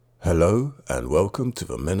Hello and welcome to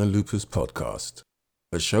the Men and Lupus podcast,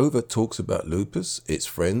 a show that talks about lupus, its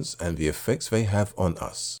friends and the effects they have on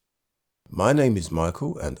us. My name is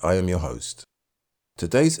Michael and I am your host.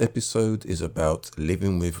 Today's episode is about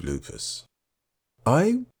living with lupus.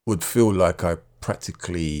 I would feel like I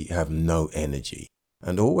practically have no energy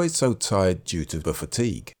and always so tired due to the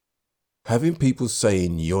fatigue. Having people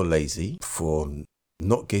saying you're lazy for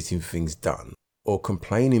not getting things done or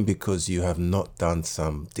complaining because you have not done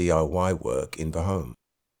some DIY work in the home.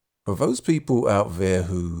 For those people out there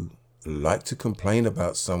who like to complain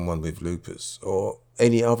about someone with lupus or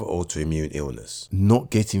any other autoimmune illness not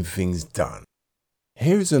getting things done,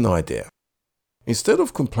 here's an idea. Instead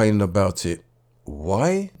of complaining about it,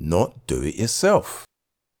 why not do it yourself?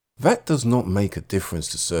 That does not make a difference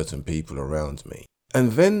to certain people around me.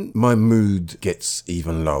 And then my mood gets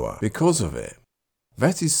even lower because of it.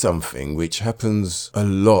 That is something which happens a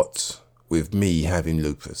lot with me having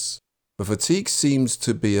lupus. The fatigue seems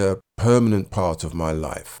to be a permanent part of my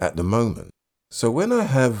life at the moment. So when I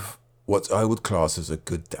have what I would class as a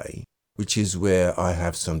good day, which is where I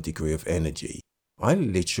have some degree of energy, I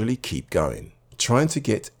literally keep going, trying to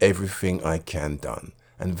get everything I can done,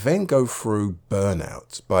 and then go through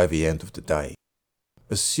burnout by the end of the day.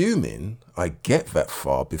 Assuming I get that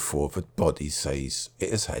far before the body says it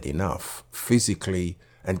has had enough physically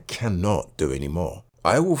and cannot do any more.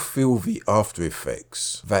 I will feel the after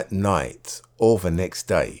effects that night or the next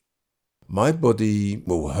day. My body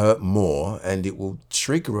will hurt more and it will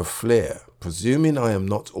trigger a flare, presuming I am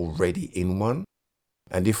not already in one.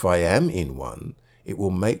 And if I am in one, it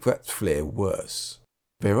will make that flare worse.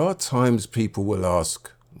 There are times people will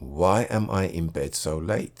ask, why am I in bed so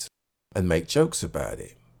late? And make jokes about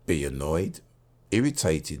it, be annoyed,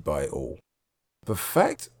 irritated by it all. The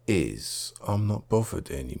fact is, I'm not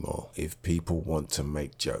bothered anymore if people want to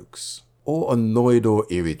make jokes, or annoyed or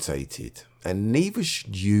irritated, and neither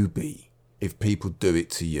should you be if people do it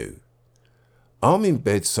to you. I'm in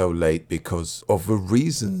bed so late because of the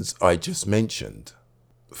reasons I just mentioned.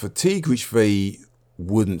 Fatigue which they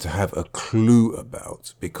wouldn't have a clue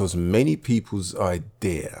about, because many people's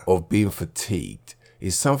idea of being fatigued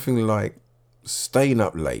is something like staying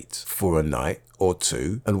up late for a night or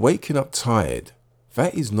two and waking up tired.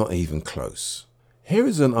 That is not even close. Here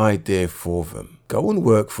is an idea for them. Go and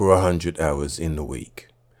work for 100 hours in the week.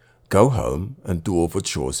 Go home and do all the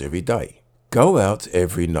chores every day. Go out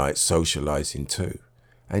every night socializing too.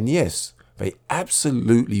 And yes, they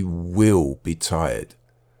absolutely will be tired,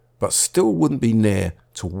 but still wouldn't be near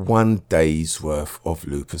to 1 day's worth of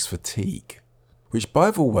lupus fatigue, which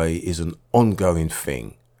by the way is an ongoing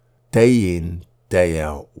thing. Day in, day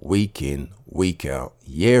out, week in, week out,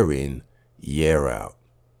 year out.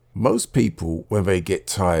 Most people, when they get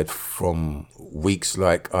tired from weeks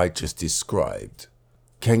like I just described,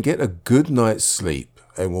 can get a good night's sleep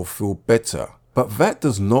and will feel better. But that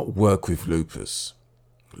does not work with lupus.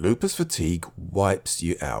 Lupus fatigue wipes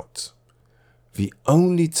you out. The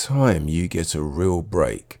only time you get a real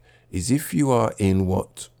break is if you are in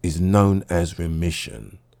what is known as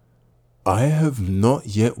remission. I have not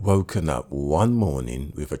yet woken up one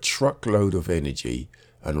morning with a truckload of energy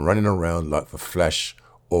and running around like the Flash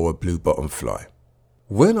or a blue bottom fly.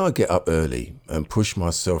 When I get up early and push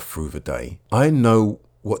myself through the day, I know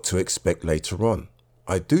what to expect later on.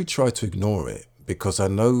 I do try to ignore it because I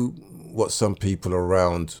know what some people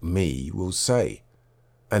around me will say.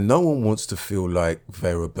 And no one wants to feel like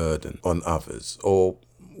they're a burden on others or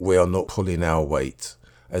we are not pulling our weight,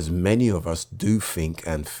 as many of us do think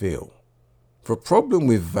and feel. The problem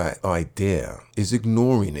with that idea is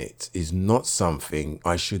ignoring it is not something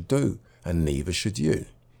I should do, and neither should you.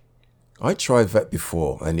 I tried that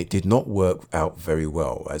before and it did not work out very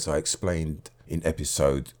well, as I explained in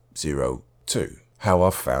episode 02, how I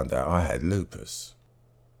found out I had lupus.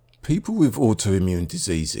 People with autoimmune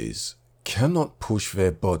diseases cannot push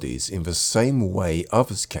their bodies in the same way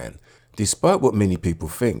others can, despite what many people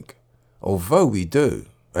think, although we do,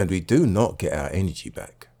 and we do not get our energy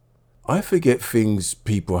back. I forget things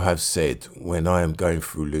people have said when I am going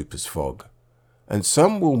through lupus fog, and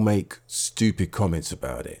some will make stupid comments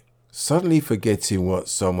about it. Suddenly forgetting what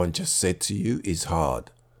someone just said to you is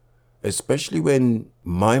hard, especially when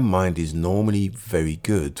my mind is normally very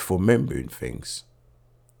good for remembering things.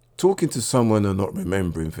 Talking to someone and not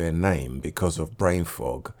remembering their name because of brain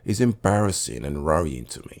fog is embarrassing and worrying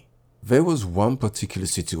to me. There was one particular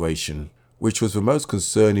situation which was the most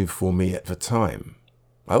concerning for me at the time.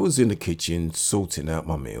 I was in the kitchen sorting out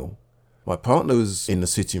my meal. My partner was in the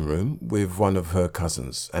sitting room with one of her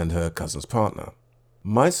cousins and her cousin's partner.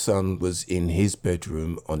 My son was in his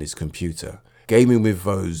bedroom on his computer, gaming with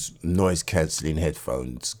those noise-cancelling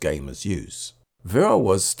headphones gamers use. There I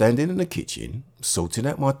was standing in the kitchen, sorting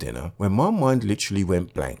out my dinner, when my mind literally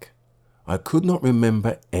went blank. I could not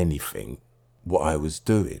remember anything, what I was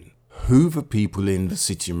doing, who the people in the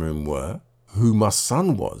sitting room were, who my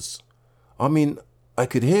son was. I mean, I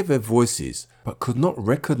could hear their voices, but could not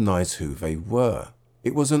recognize who they were.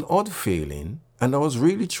 It was an odd feeling, and I was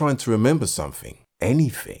really trying to remember something,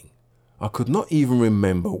 anything. I could not even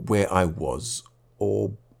remember where I was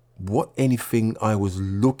or what anything I was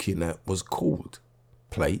looking at was called.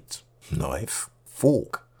 Plate, knife,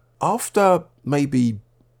 fork. After maybe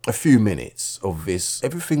a few minutes of this,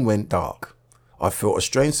 everything went dark. I felt a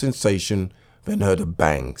strange sensation, then heard a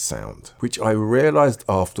bang sound, which I realized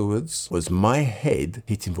afterwards was my head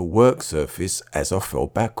hitting the work surface as I fell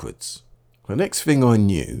backwards. The next thing I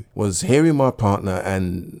knew was hearing my partner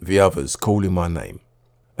and the others calling my name.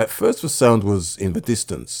 At first the sound was in the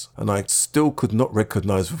distance, and I still could not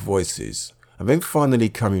recognize the voices, and then finally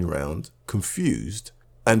coming round, confused,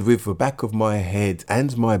 and with the back of my head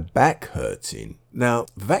and my back hurting. Now,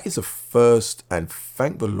 that is the first and,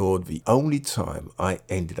 thank the Lord, the only time I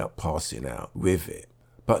ended up passing out with it.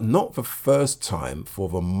 But not the first time for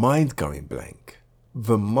the mind going blank.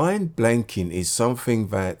 The mind blanking is something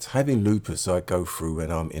that, having lupus, I go through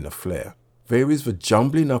when I'm in a flare. There is the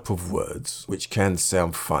jumbling up of words, which can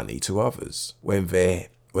sound funny to others when they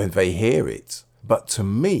hear it. But to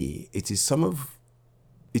me, it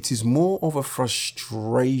is more of a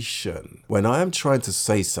frustration when I am trying to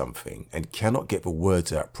say something and cannot get the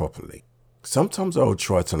words out properly. Sometimes I will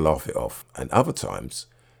try to laugh it off, and other times,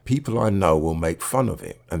 people I know will make fun of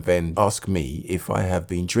it and then ask me if I have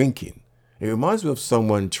been drinking. It reminds me of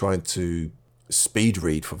someone trying to speed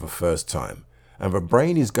read for the first time, and the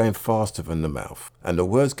brain is going faster than the mouth, and the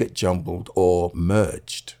words get jumbled or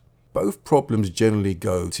merged. Both problems generally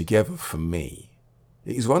go together for me.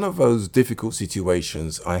 It is one of those difficult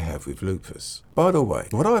situations I have with lupus. By the way,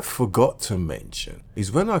 what I forgot to mention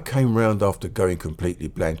is when I came round after going completely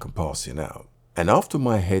blank and passing out, and after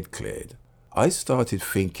my head cleared, I started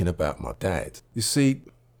thinking about my dad. You see,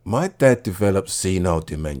 my dad developed senile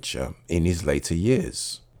dementia in his later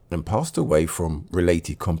years and passed away from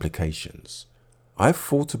related complications. I've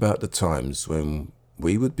thought about the times when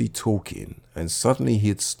we would be talking and suddenly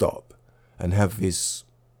he'd stop and have this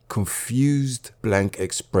confused blank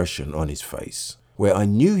expression on his face where I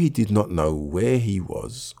knew he did not know where he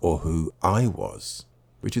was or who I was,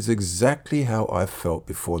 which is exactly how I felt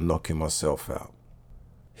before knocking myself out.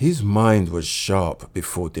 His mind was sharp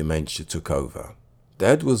before dementia took over.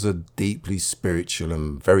 Dad was a deeply spiritual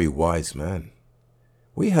and very wise man.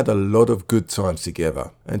 We had a lot of good times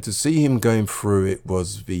together, and to see him going through it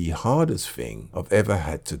was the hardest thing I've ever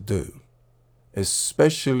had to do,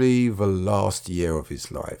 especially the last year of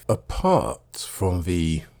his life. Apart from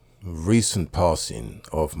the recent passing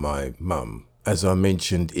of my mum, as I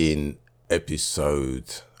mentioned in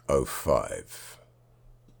episode 05.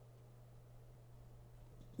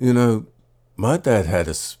 You know, my dad had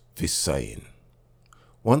this saying,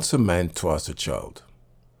 once a man, twice a child.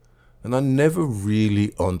 And I never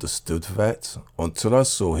really understood that until I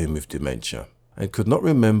saw him with dementia and could not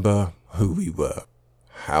remember who we were,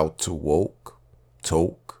 how to walk,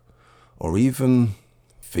 talk, or even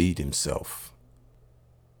feed himself.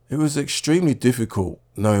 It was extremely difficult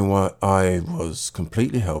knowing why I was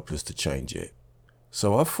completely helpless to change it.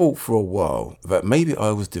 So I thought for a while that maybe I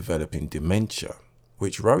was developing dementia,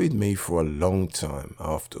 which worried me for a long time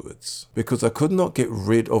afterwards, because I could not get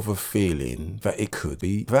rid of a feeling that it could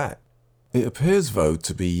be that. It appears though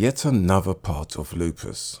to be yet another part of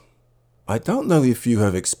lupus. I don't know if you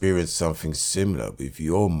have experienced something similar with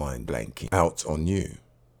your mind blanking out on you.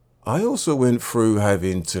 I also went through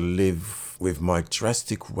having to live with my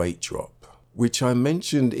drastic weight drop, which I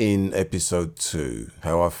mentioned in episode 2,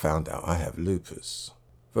 how I found out I have lupus.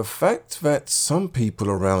 The fact that some people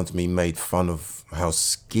around me made fun of how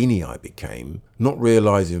skinny I became, not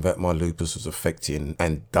realizing that my lupus was affecting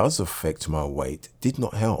and does affect my weight, did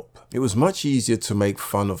not help. It was much easier to make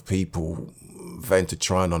fun of people than to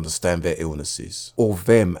try and understand their illnesses or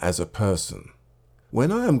them as a person. When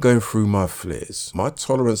I am going through my flares, my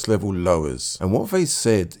tolerance level lowers, and what they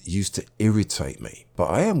said used to irritate me, but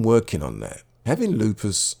I am working on that. Having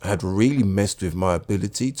lupus had really messed with my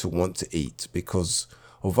ability to want to eat because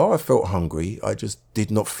although I felt hungry, I just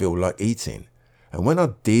did not feel like eating. And when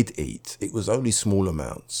I did eat, it was only small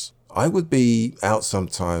amounts. I would be out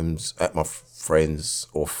sometimes at my friends'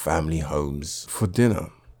 or family homes for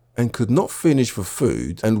dinner and could not finish the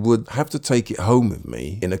food and would have to take it home with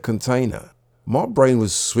me in a container. My brain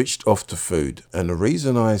was switched off to food, and the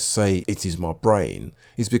reason I say it is my brain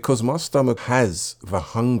is because my stomach has the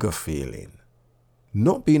hunger feeling.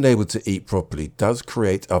 Not being able to eat properly does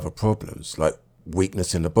create other problems like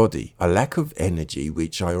weakness in the body, a lack of energy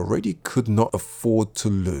which I already could not afford to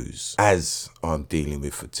lose as I'm dealing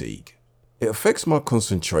with fatigue. It affects my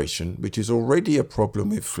concentration, which is already a problem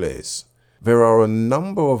with flares. There are a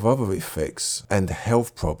number of other effects and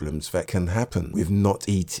health problems that can happen with not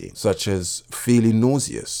eating, such as feeling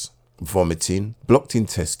nauseous, vomiting, blocked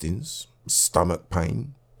intestines, stomach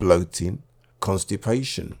pain, bloating,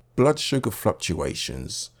 constipation, blood sugar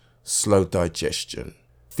fluctuations, slow digestion,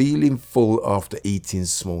 feeling full after eating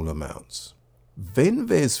small amounts. Then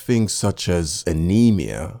there's things such as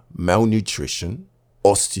anemia, malnutrition,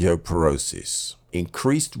 osteoporosis,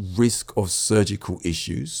 increased risk of surgical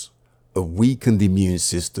issues, a weakened immune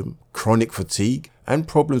system, chronic fatigue, and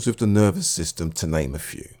problems with the nervous system, to name a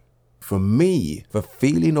few. For me, the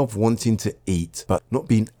feeling of wanting to eat but not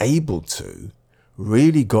being able to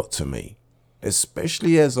really got to me,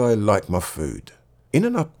 especially as I like my food. In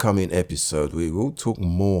an upcoming episode, we will talk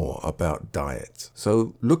more about diet,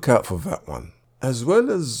 so look out for that one. As well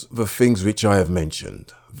as the things which I have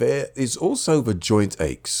mentioned, there is also the joint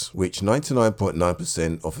aches, which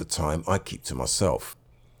 99.9% of the time I keep to myself.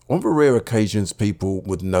 On the rare occasions people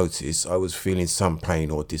would notice I was feeling some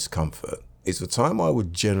pain or discomfort, it's the time I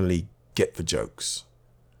would generally get the jokes.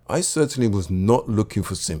 I certainly was not looking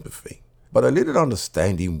for sympathy, but a little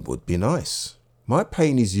understanding would be nice. My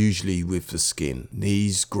pain is usually with the skin,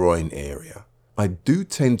 knees, groin area. I do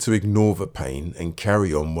tend to ignore the pain and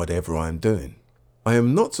carry on whatever I am doing. I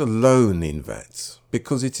am not alone in that,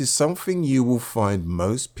 because it is something you will find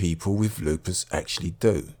most people with lupus actually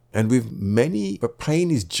do. And with many, the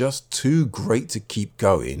pain is just too great to keep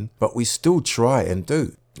going, but we still try and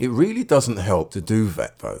do. It really doesn't help to do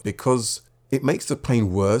that though, because it makes the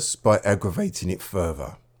pain worse by aggravating it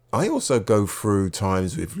further. I also go through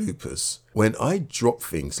times with lupus when I drop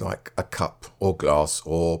things like a cup or glass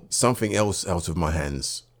or something else out of my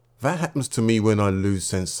hands. That happens to me when I lose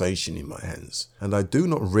sensation in my hands, and I do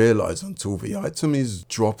not realize until the item is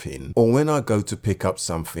dropping, or when I go to pick up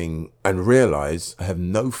something and realize I have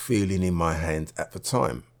no feeling in my hand at the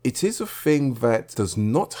time. It is a thing that does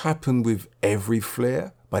not happen with every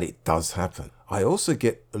flare, but it does happen. I also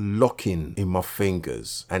get a locking in my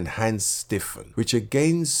fingers and hands stiffen, which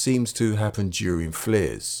again seems to happen during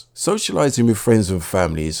flares. Socializing with friends and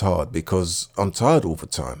family is hard because I'm tired all the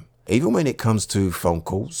time, even when it comes to phone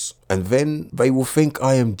calls, and then they will think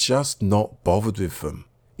I am just not bothered with them.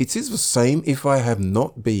 It is the same if I have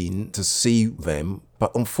not been to see them,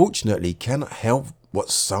 but unfortunately cannot help what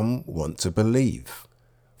some want to believe.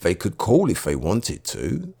 They could call if they wanted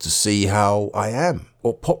to see how I am,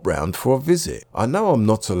 or pop round for a visit. I know I'm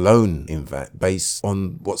not alone in that based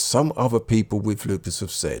on what some other people with lupus have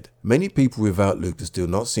said. Many people without lupus do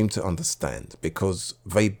not seem to understand because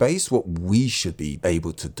they base what we should be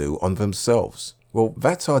able to do on themselves. Well,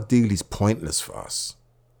 that ideal is pointless for us.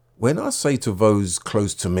 When I say to those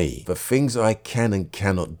close to me the things I can and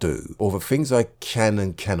cannot do, or the things I can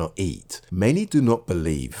and cannot eat, many do not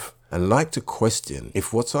believe and like to question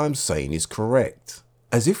if what I'm saying is correct,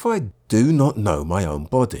 as if I do not know my own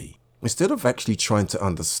body, instead of actually trying to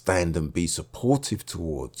understand and be supportive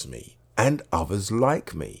towards me and others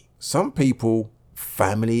like me. Some people,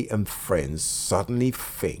 family and friends, suddenly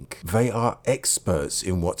think they are experts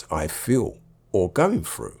in what I feel or going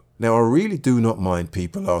through. Now, I really do not mind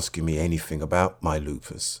people asking me anything about my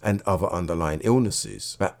lupus and other underlying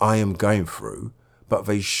illnesses that I am going through, but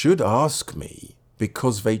they should ask me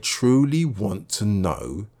because they truly want to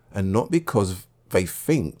know and not because they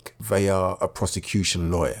think they are a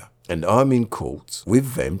prosecution lawyer and I'm in court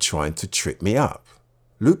with them trying to trip me up.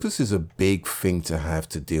 Lupus is a big thing to have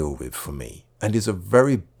to deal with for me and is a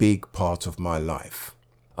very big part of my life.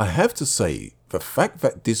 I have to say, the fact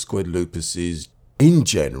that discoid lupus is in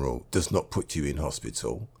general does not put you in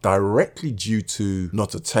hospital, directly due to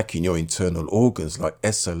not attacking your internal organs like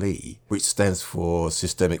SLE, which stands for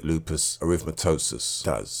systemic lupus erythematosus,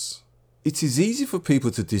 does. It is easy for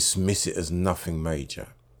people to dismiss it as nothing major.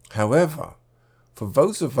 However, for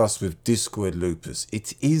those of us with discoid lupus,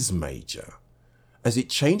 it is major, as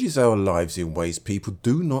it changes our lives in ways people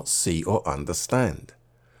do not see or understand.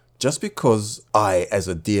 Just because I, as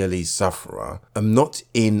a DLE sufferer, am not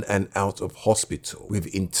in and out of hospital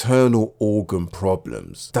with internal organ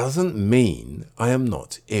problems doesn't mean I am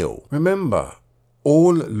not ill. Remember,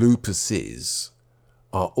 all lupuses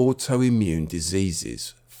are autoimmune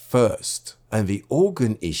diseases first, and the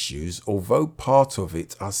organ issues, although part of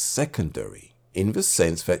it, are secondary. in the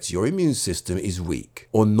sense that your immune system is weak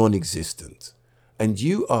or non-existent, and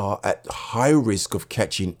you are at high risk of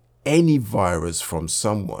catching any virus from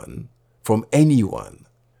anyone.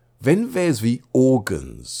 Then there's the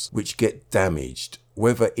organs which get damaged,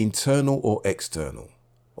 whether internal or external.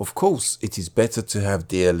 Of course, it is better to have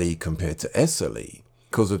DLE compared to SLE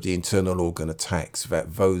because of the internal organ attacks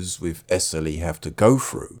that those with SLE have to go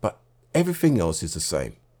through, but everything else is the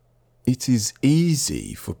same. It is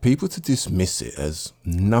easy for people to dismiss it as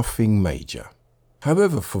nothing major.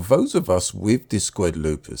 However, for those of us with discoid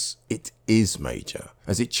lupus, it is major,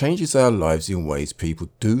 as it changes our lives in ways people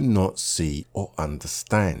do not see or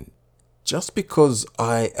understand. Just because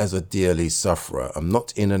I, as a DLE sufferer, am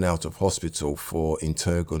not in and out of hospital for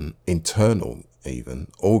internal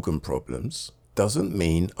organ problems, doesn't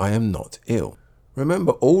mean I am not ill.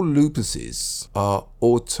 Remember, all lupuses are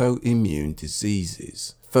autoimmune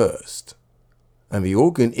diseases first, and the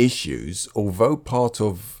organ issues, although part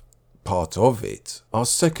of it, are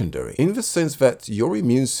secondary, in the sense that your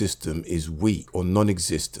immune system is weak or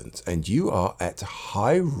non-existent and you are at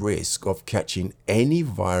high risk of catching any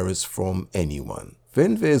virus from anyone.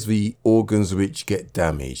 Then there's the organs which get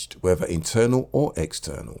damaged, whether internal or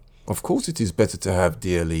external. Of course, it is better to have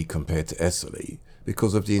DLE compared to SLE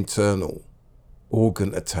because of the internal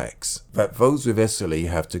organ attacks that those with SLE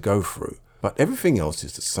have to go through, but everything else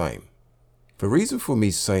is the same. The reason for me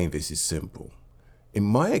saying this is simple. In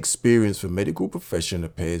my experience, the medical profession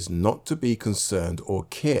appears not to be concerned or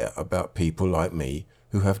care about people like me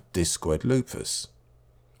who have discoid lupus.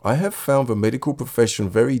 I have found the medical profession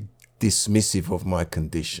very dismissive of my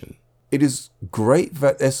condition. It is great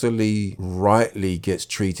that SLE rightly gets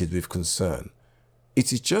treated with concern.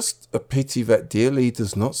 It is just a pity that DLE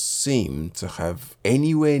does not seem to have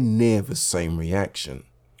anywhere near the same reaction.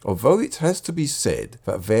 Although it has to be said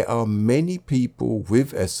that there are many people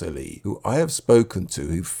with SLE who I have spoken to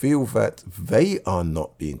who feel that they are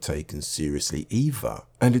not being taken seriously either.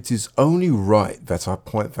 And it is only right that I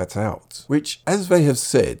point that out, which, as they have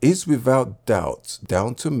said, is without doubt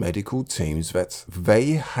down to medical teams that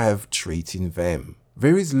they have treating them.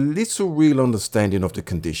 There is little real understanding of the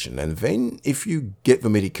condition, and then if you get the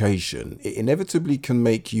medication, it inevitably can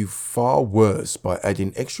make you far worse by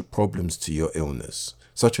adding extra problems to your illness,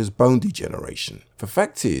 such as bone degeneration. The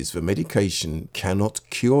fact is, the medication cannot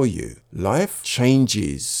cure you. Life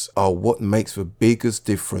changes are what makes the biggest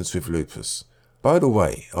difference with lupus. By the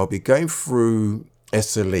way, I'll be going through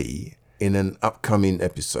SLE in an upcoming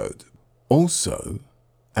episode. Also,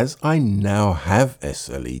 as I now have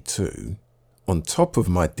SLE too, on top of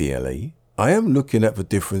my DLE, I am looking at the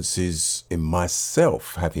differences in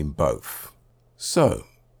myself having both. So,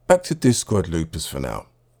 back to discoid lupus for now.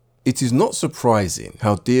 It is not surprising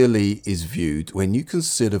how DLE is viewed when you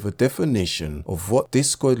consider the definition of what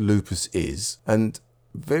discoid lupus is, and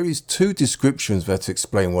there is two descriptions that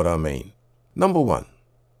explain what I mean. Number one,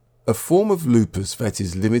 a form of lupus that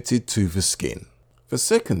is limited to the skin. The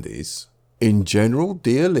second is, in general,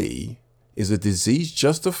 DLE is a disease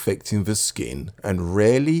just affecting the skin and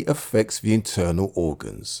rarely affects the internal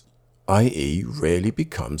organs, i.e. rarely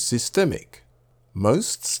becomes systemic.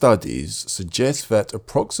 Most studies suggest that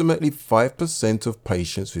approximately 5% of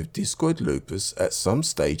patients with discoid lupus at some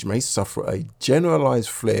stage may suffer a generalized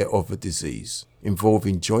flare of the disease,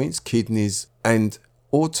 involving joints, kidneys, and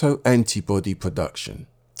autoantibody production,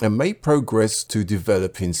 and may progress to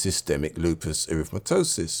developing systemic lupus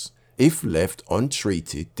erythematosus. If left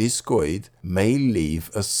untreated, discoid may leave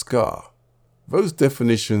a scar. Those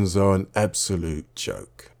definitions are an absolute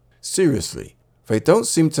joke. Seriously. They don't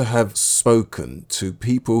seem to have spoken to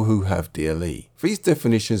people who have DLE. These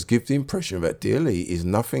definitions give the impression that DLE is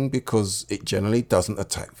nothing because it generally doesn't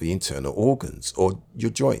attack the internal organs or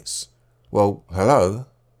your joints. Well, hello?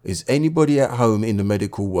 Is anybody at home in the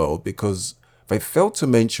medical world? Because they failed to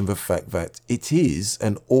mention the fact that it is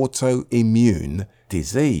an autoimmune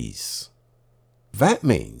disease. That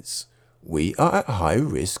means we are at high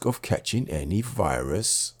risk of catching any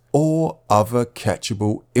virus or other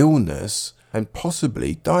catchable illness and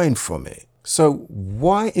possibly dying from it. So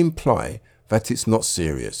why imply that it's not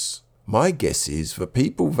serious? My guess is the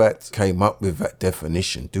people that came up with that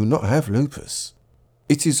definition do not have lupus.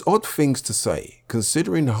 It is odd things to say,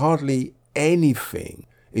 considering hardly anything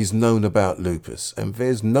is known about lupus and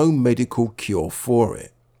there's no medical cure for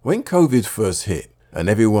it. When COVID first hit and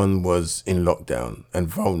everyone was in lockdown and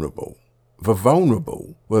vulnerable, the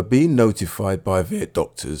vulnerable were being notified by their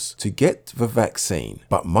doctors to get the vaccine,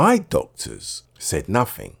 but my doctors said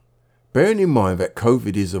nothing. Bearing in mind that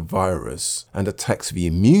COVID is a virus and attacks the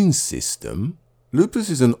immune system, lupus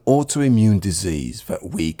is an autoimmune disease that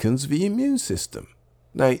weakens the immune system.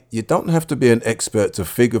 Now, you don't have to be an expert to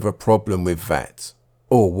figure the problem with that,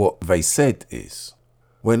 or what they said is.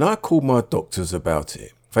 When I called my doctors about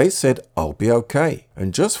it, they said I'll be okay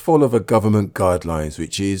and just follow the government guidelines,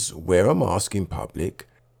 which is wear a mask in public,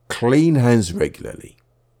 clean hands regularly.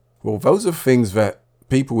 Well, those are things that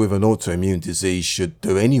people with an autoimmune disease should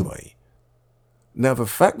do anyway. Now, the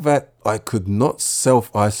fact that I could not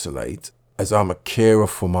self-isolate as I'm a carer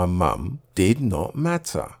for my mum did not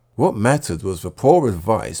matter. What mattered was the poor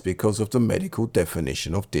advice because of the medical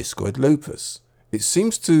definition of discoid lupus. It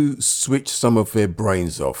seems to switch some of their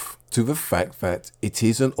brains off to the fact that it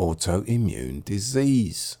is an autoimmune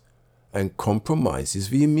disease and compromises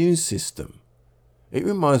the immune system. It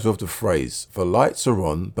reminds me of the phrase, the lights are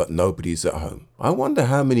on but nobody's at home. I wonder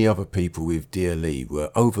how many other people with DLE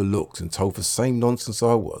were overlooked and told the same nonsense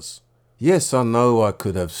I was. Yes, I know I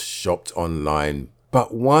could have shopped online,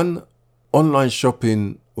 but one, online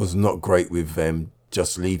shopping was not great with them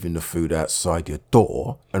just leaving the food outside your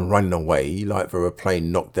door and running away like they were playing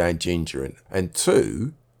knockdown ginger. And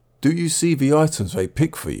two, do you see the items they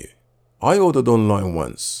pick for you? I ordered online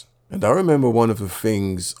once, and I remember one of the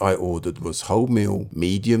things I ordered was wholemeal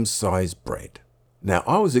medium-sized bread. Now,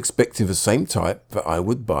 I was expecting the same type that I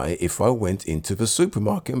would buy if I went into the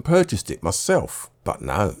supermarket and purchased it myself. But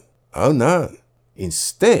no. Oh no.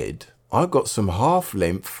 Instead, I got some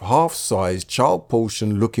half-length, half-sized, child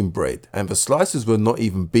portion looking bread, and the slices were not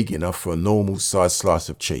even big enough for a normal sized slice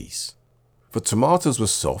of cheese. The tomatoes were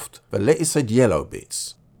soft, the lettuce had yellow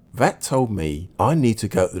bits. That told me I need to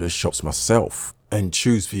go to the shops myself and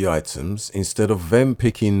choose the items instead of them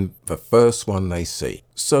picking the first one they see.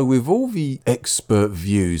 So with all the expert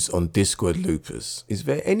views on discoid lupus, is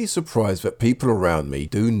there any surprise that people around me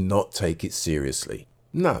do not take it seriously?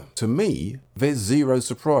 No, to me, there's zero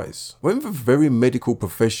surprise. When the very medical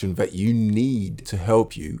profession that you need to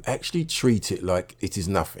help you actually treat it like it is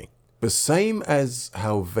nothing. The same as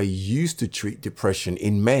how they used to treat depression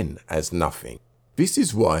in men as nothing. This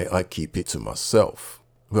is why I keep it to myself.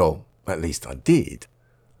 Well, at least I did.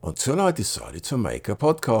 Until I decided to make a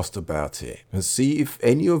podcast about it and see if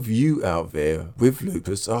any of you out there with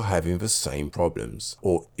lupus are having the same problems,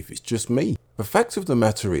 or if it's just me. The fact of the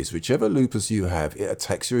matter is, whichever lupus you have, it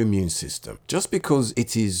attacks your immune system. Just because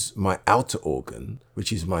it is my outer organ,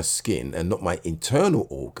 which is my skin, and not my internal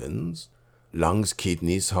organs, lungs,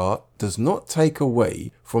 kidneys, heart, does not take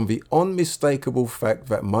away from the unmistakable fact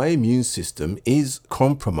that my immune system is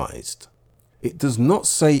compromised. It does not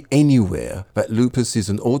say anywhere that lupus is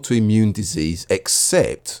an autoimmune disease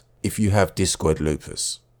except if you have discoid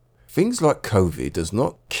lupus. Things like COVID does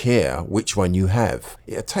not care which one you have.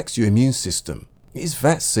 It attacks your immune system. It is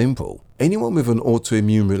that simple. Anyone with an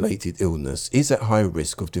autoimmune related illness is at high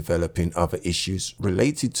risk of developing other issues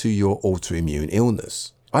related to your autoimmune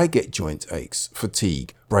illness. I get joint aches,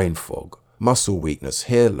 fatigue, brain fog, muscle weakness,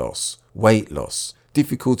 hair loss, weight loss,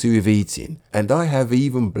 difficulty with eating, and I have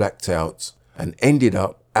even blacked out and ended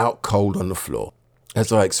up out cold on the floor,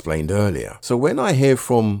 as I explained earlier. So when I hear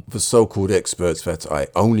from the so-called experts that I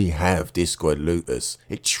only have discoid lupus,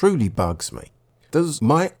 it truly bugs me. Does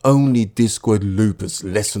my only discoid lupus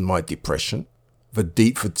lessen my depression, the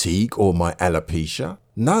deep fatigue, or my alopecia?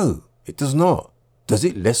 No, it does not. Does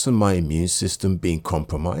it lessen my immune system being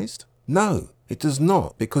compromised? No, it does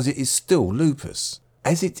not, because it is still lupus.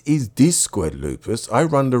 As it is discoid lupus, I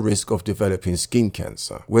run the risk of developing skin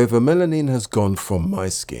cancer, where the melanin has gone from my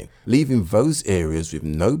skin, leaving those areas with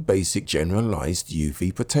no basic generalized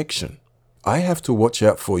UV protection. I have to watch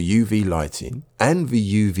out for UV lighting and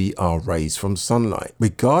the UVR rays from sunlight,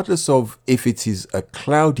 regardless of if it is a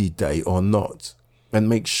cloudy day or not, and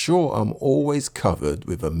make sure I'm always covered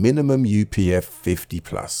with a minimum UPF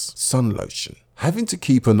 50+ sun lotion. Having to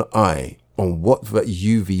keep an eye on what the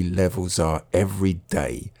UV levels are every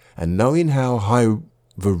day and knowing how high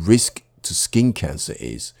the risk to skin cancer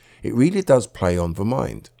is, it really does play on the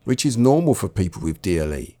mind, which is normal for people with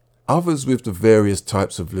DLE. Others with the various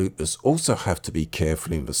types of lupus also have to be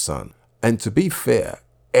careful in the sun. And to be fair,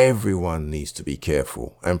 everyone needs to be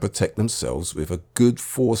careful and protect themselves with a good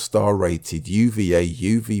 4-star rated UVA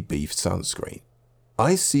UVB sunscreen.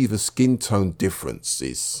 I see the skin tone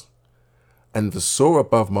differences and the sore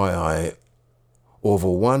above my eye, or the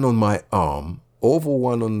one on my arm, or the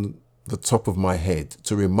one on the top of my head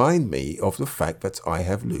to remind me of the fact that I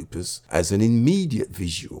have lupus as an immediate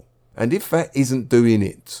visual. And if that isn't doing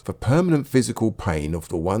it, the permanent physical pain of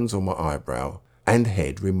the ones on my eyebrow and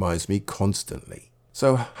head reminds me constantly.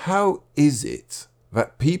 So how is it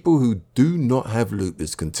that people who do not have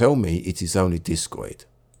lupus can tell me it is only discoid?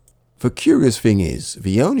 The curious thing is,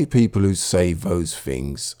 the only people who say those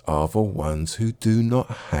things are the ones who do not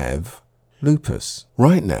have Lupus.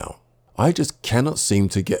 Right now, I just cannot seem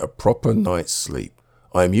to get a proper night's sleep.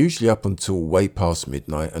 I am usually up until way past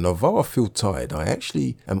midnight, and although I feel tired, I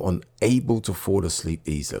actually am unable to fall asleep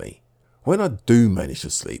easily. When I do manage to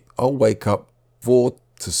sleep, I'll wake up 4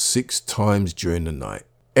 to 6 times during the night,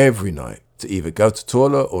 every night, to either go to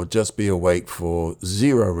toilet or just be awake for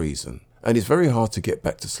zero reason. And it's very hard to get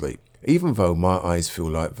back to sleep, even though my eyes feel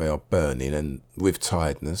like they are burning and with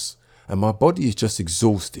tiredness, and my body is just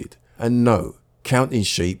exhausted. And no, counting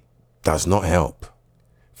sheep does not help.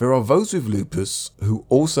 There are those with lupus who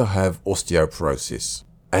also have osteoporosis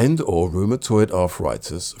and or rheumatoid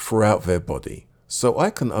arthritis throughout their body. So I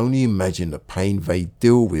can only imagine the pain they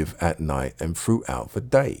deal with at night and throughout the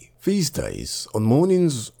day. These days, on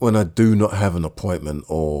mornings when I do not have an appointment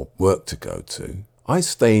or work to go to, I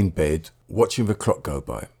stay in bed watching the clock go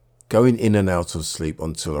by, going in and out of sleep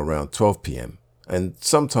until around 12 p.m. and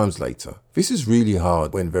sometimes later. This is really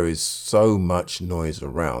hard when there is so much noise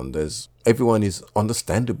around, as everyone is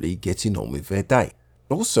understandably getting on with their day.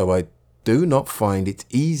 Also, I do not find it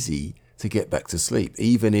easy to get back to sleep,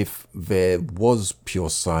 even if there was pure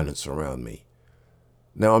silence around me.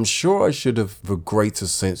 Now, I'm sure I should have the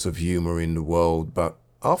greatest sense of humor in the world, but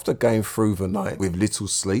after going through the night with little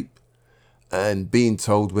sleep and being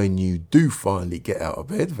told when you do finally get out of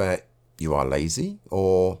bed that you are lazy,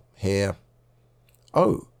 or hear,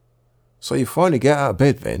 "Oh, so you finally get out of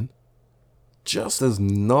bed then," just does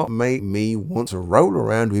not make me want to roll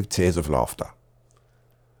around with tears of laughter.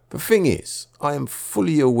 The thing is, I am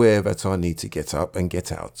fully aware that I need to get up and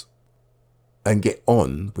get out and get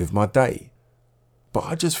on with my day, but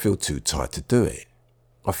I just feel too tired to do it.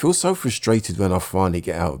 I feel so frustrated when I finally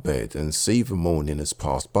get out of bed and see the morning has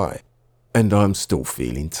passed by and I'm still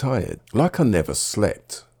feeling tired, like I never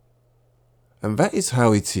slept. And that is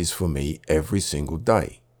how it is for me every single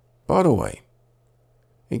day. By the way,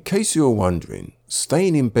 in case you're wondering,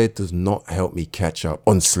 staying in bed does not help me catch up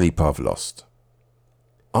on sleep I've lost.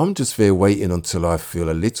 I'm just there waiting until I feel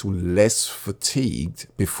a little less fatigued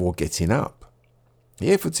before getting up.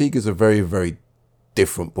 Yeah, fatigue is a very, very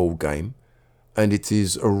different ball game, and it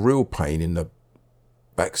is a real pain in the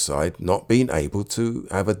backside not being able to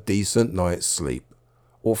have a decent night's sleep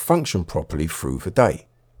or function properly through the day.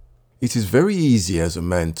 It is very easy as a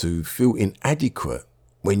man to feel inadequate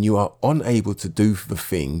when you are unable to do the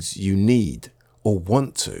things you need or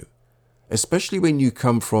want to, especially when you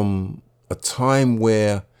come from a time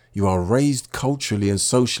where you are raised culturally and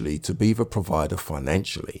socially to be the provider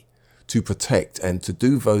financially, to protect and to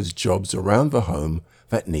do those jobs around the home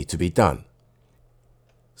that need to be done.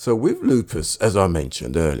 So with lupus, as I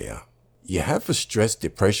mentioned earlier, you have the stress,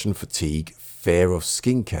 depression, fatigue, fear of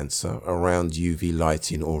skin cancer around UV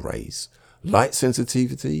lighting or rays, light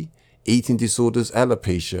sensitivity, eating disorders,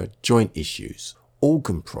 alopecia, joint issues,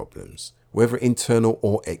 organ problems, whether internal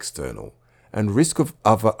or external, and risk of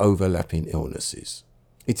other overlapping illnesses.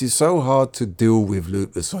 It is so hard to deal with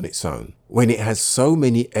lupus on its own when it has so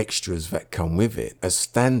many extras that come with it as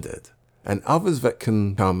standard and others that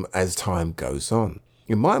can come as time goes on.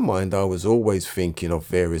 In my mind, I was always thinking of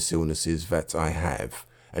various illnesses that I have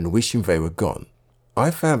and wishing they were gone.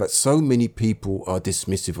 I found that so many people are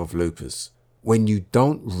dismissive of lupus when you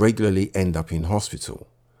don't regularly end up in hospital.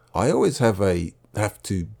 I always have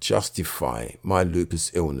to justify my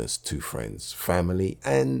lupus illness to friends, family,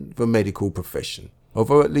 and the medical profession.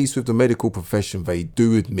 Although at least with the medical profession, they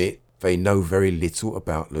do admit they know very little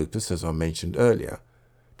about lupus, as I mentioned earlier.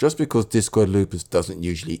 Just because discoid lupus doesn't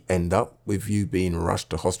usually end up with you being rushed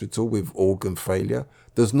to hospital with organ failure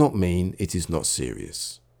does not mean it is not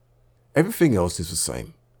serious. Everything else is the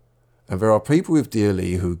same. And there are people with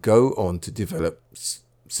DLE who go on to develop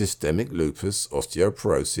systemic lupus,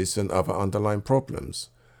 osteoporosis, and other underlying problems.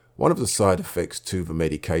 One of the side effects to the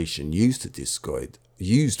medication used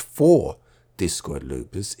for discoid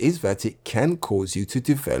lupus is that it can cause you to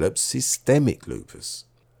develop systemic lupus.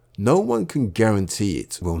 No one can guarantee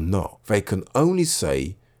it will not. They can only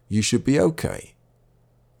say you should be okay.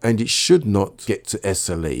 And it should not get to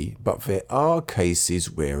SLE, but there are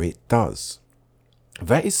cases where it does.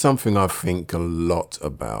 That is something I think a lot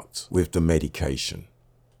about with the medication.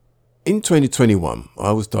 In 2021,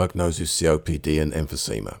 I was diagnosed with COPD and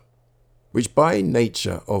emphysema, which by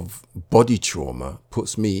nature of body trauma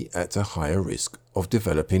puts me at a higher risk of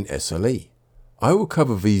developing SLE. I will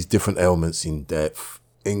cover these different ailments in depth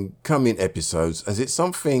in coming episodes, as it's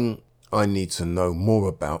something I need to know more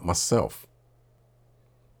about myself.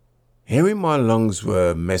 Hearing my lungs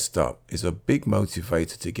were messed up is a big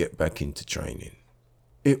motivator to get back into training.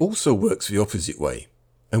 It also works the opposite way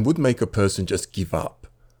and would make a person just give up,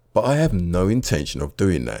 but I have no intention of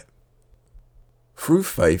doing that. Through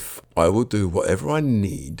faith, I will do whatever I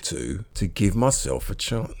need to give myself a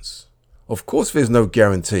chance. Of course, there's no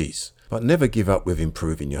guarantees, but never give up with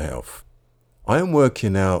improving your health. I am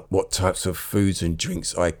working out what types of foods and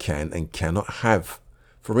drinks I can and cannot have.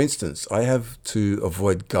 For instance, I have to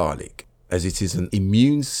avoid garlic as it is an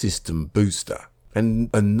immune system booster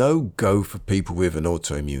and a no-go for people with an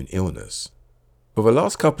autoimmune illness. For the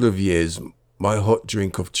last couple of years, my hot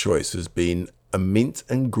drink of choice has been a mint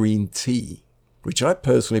and green tea, which I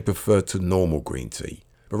personally prefer to normal green tea.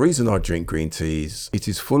 The reason I drink green tea is it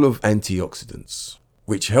is full of antioxidants,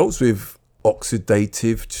 which helps with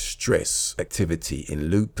oxidative stress activity in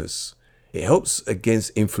lupus. It helps against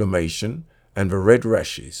inflammation and the red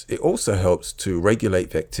rashes. It also helps to regulate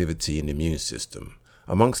the activity in the immune system,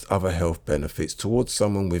 amongst other health benefits towards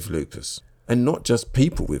someone with lupus, and not just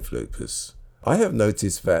people with lupus. I have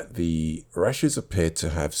noticed that the rashes appear to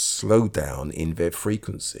have slowed down in their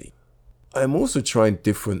frequency. I am also trying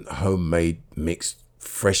different homemade mixed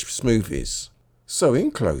fresh smoothies. So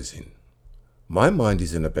in closing, my mind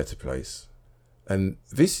is in a better place, and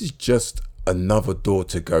this is just another door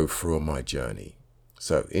to go through on my journey.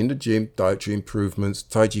 So in the gym, dietary improvements,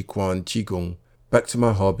 Tai Chi Quan, Qigong, back to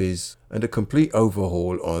my hobbies, and a complete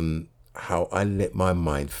overhaul on how I let my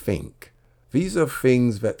mind think. These are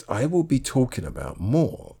things that I will be talking about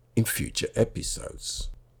more in future episodes.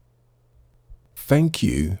 Thank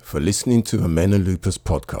you for listening to the Men and Lupus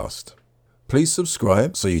podcast. Please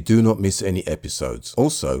subscribe so you do not miss any episodes.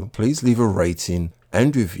 Also, please leave a rating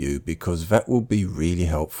and review because that will be really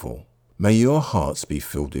helpful. May your hearts be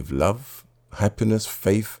filled with love, happiness,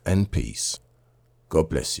 faith, and peace. God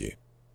bless you.